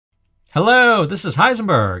Hello, this is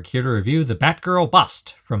Heisenberg, here to review the Batgirl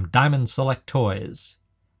bust from Diamond Select Toys.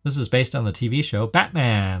 This is based on the TV show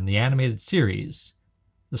Batman, the animated series.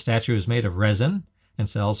 The statue is made of resin and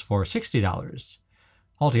sells for $60.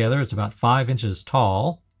 Altogether, it's about 5 inches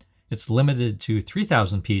tall. It's limited to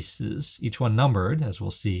 3,000 pieces, each one numbered, as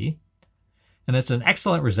we'll see. And it's an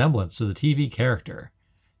excellent resemblance to the TV character.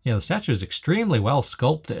 The statue is extremely well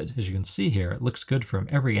sculpted. As you can see here, it looks good from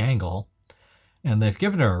every angle. And they've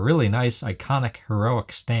given her a really nice, iconic,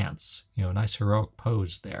 heroic stance. A nice heroic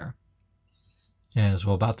pose there. And as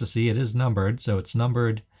we're about to see, it is numbered. So it's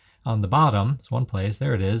numbered on the bottom. It's one place.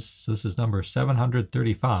 There it is. So this is number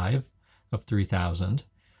 735 of 3,000. So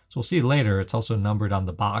we'll see later, it's also numbered on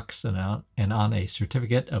the box and on a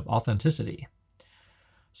certificate of authenticity.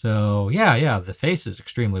 So yeah, the face is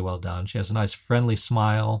extremely well done. She has a nice friendly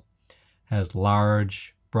smile, has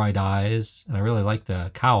large, bright eyes, and I really like the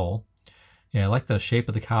cowl. Yeah, I like the shape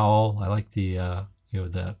of the cowl. I like the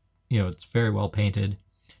it's very well painted,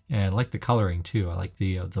 and I like the coloring too. I like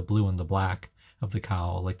the blue and the black of the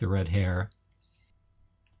cowl. I like the red hair.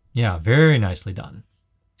 Yeah, very nicely done.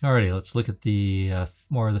 Alrighty, let's look at the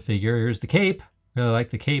more of the figure. Here's the cape. Really like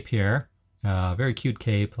the cape here. Very cute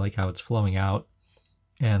cape. I like how it's flowing out.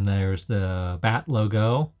 And there's the Bat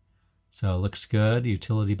logo. So it looks good.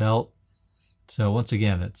 Utility belt. So once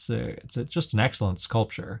again, it's just an excellent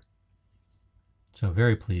sculpture. So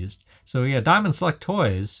very pleased. So yeah, Diamond Select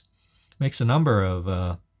Toys makes a number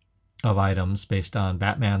of items based on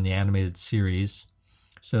Batman the animated series.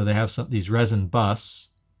 So they have these resin busts.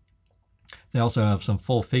 They also have some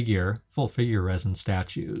full figure resin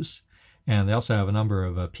statues, and they also have a number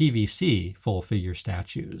of PVC full figure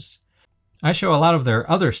statues. I show a lot of their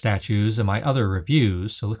other statues in my other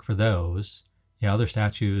reviews, so look for those. Yeah, other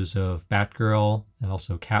statues of Batgirl and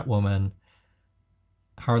also Catwoman,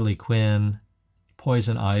 Harley Quinn,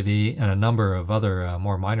 Poison Ivy, and a number of other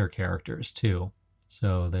more minor characters too.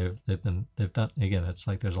 So they've done, again, it's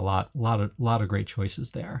like there's a lot of great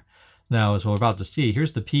choices there. Now, as we're about to see,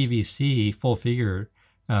 here's the PVC full figure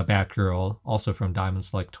Batgirl, also from Diamond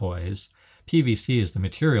Select Toys. PVC is the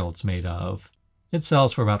material it's made of. It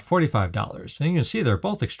sells for about $45. And you can see they're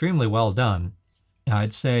both extremely well done.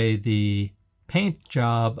 I'd say the paint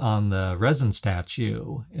job on the resin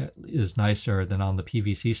statue is nicer than on the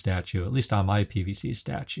PVC statue, at least on my PVC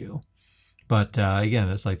statue. But again,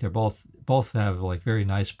 it's like they're both have like very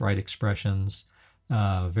nice bright expressions,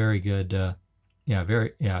 very good,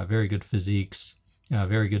 very good physiques,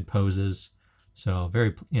 very good poses. So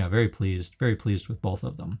very pleased with both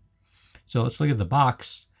of them. So let's look at the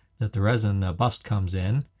box that the resin bust comes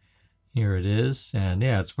in. Here it is, and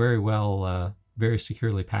yeah, it's very well, very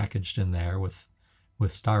securely packaged in there with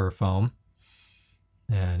styrofoam.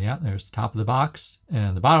 And yeah, there's the top of the box,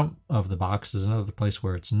 and the bottom of the box is another place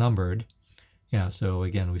where it's numbered. Yeah, so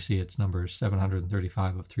again, we see it's number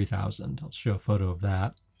 735 of 3,000. I'll show a photo of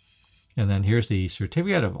that. And then here's the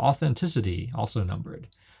certificate of authenticity, also numbered.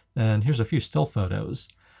 And here's a few still photos.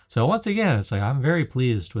 So once again, it's like I'm very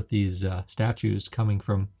pleased with these statues coming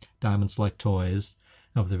from Diamond Select Toys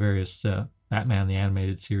of the various Batman the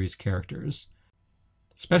Animated Series characters,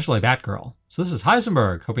 especially Batgirl. So this is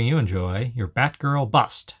Heisenberg, hoping you enjoy your Batgirl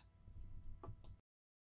bust.